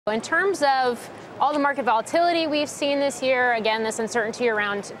In terms of all the market volatility we've seen this year, again, this uncertainty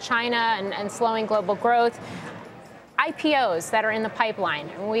around China and slowing global growth, IPOs that are in the pipeline.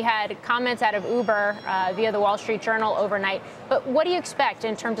 We had comments out of Uber via the Wall Street Journal overnight. But what do you expect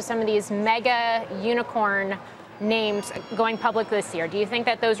in terms of some of these mega unicorn names going public this year? Do you think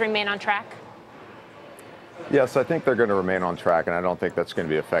that those remain on track? Yes, I think they're going to remain on track, and I don't think that's going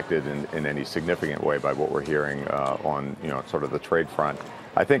to be affected in any significant way by what we're hearing on sort of the trade front.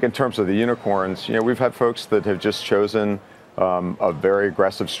 I think in terms of the unicorns, we've had folks that have just chosen a very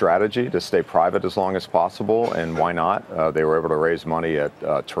aggressive strategy to stay private as long as possible, and why not? They were able to raise money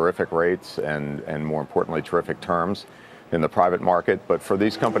at terrific rates and more importantly, terrific terms in the private market. But for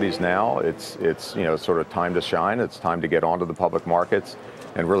these companies now, it's sort of time to shine. It's time to get onto the public markets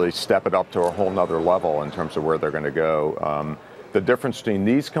and really step it up to a whole nother level in terms of where they're going to go. The difference between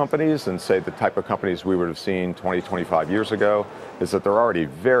these companies and, say, the type of companies we would have seen 20, 25 years ago is that they're already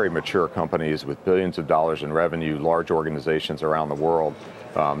very mature companies with billions of dollars in revenue, large organizations around the world.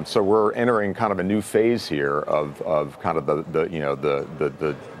 So we're entering kind of a new phase here of kind of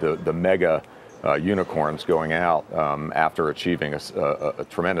the mega unicorns going out after achieving a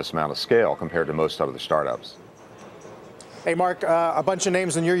tremendous amount of scale compared to most other startups. Hey, Mark, a bunch of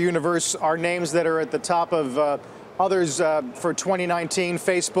names in your universe are names that are at the top of others for 2019.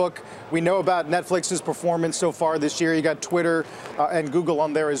 Facebook, we know about Netflix's performance so far this year. You got Twitter and Google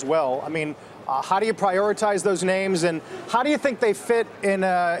on there as well. I mean, how do you prioritize those names, and how do you think they fit in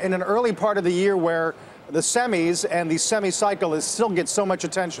an early part of the year where the semis and the semi-cycle still get so much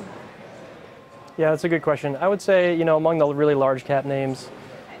attention? Yeah, that's a good question. I would say, among the really large cap names,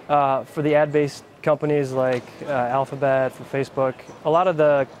 for the ad-based companies like Alphabet, for Facebook, a lot of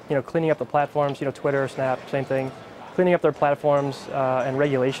the, cleaning up the platforms, Twitter, Snap, same thing, cleaning up their platforms and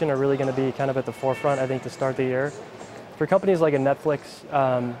regulation are really going to be kind of at the forefront, I think, to start the year. For companies like a Netflix,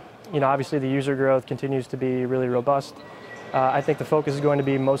 obviously the user growth continues to be really robust. I think the focus is going to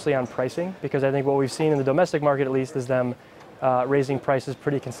be mostly on pricing, because I think what we've seen in the domestic market, at least, is them raising prices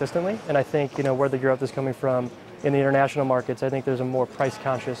pretty consistently. And I think, where the growth is coming from in the international markets, I think there's a more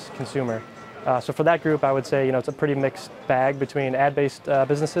price-conscious consumer. So for that group, I would say, it's a pretty mixed bag between ad-based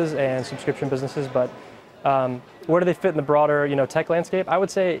businesses and subscription businesses. But where do they fit in the broader, tech landscape? I would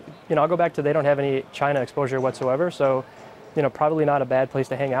say, I'll go back to they don't have any China exposure whatsoever. So, probably not a bad place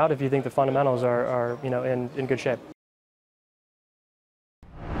to hang out if you think the fundamentals are in good shape.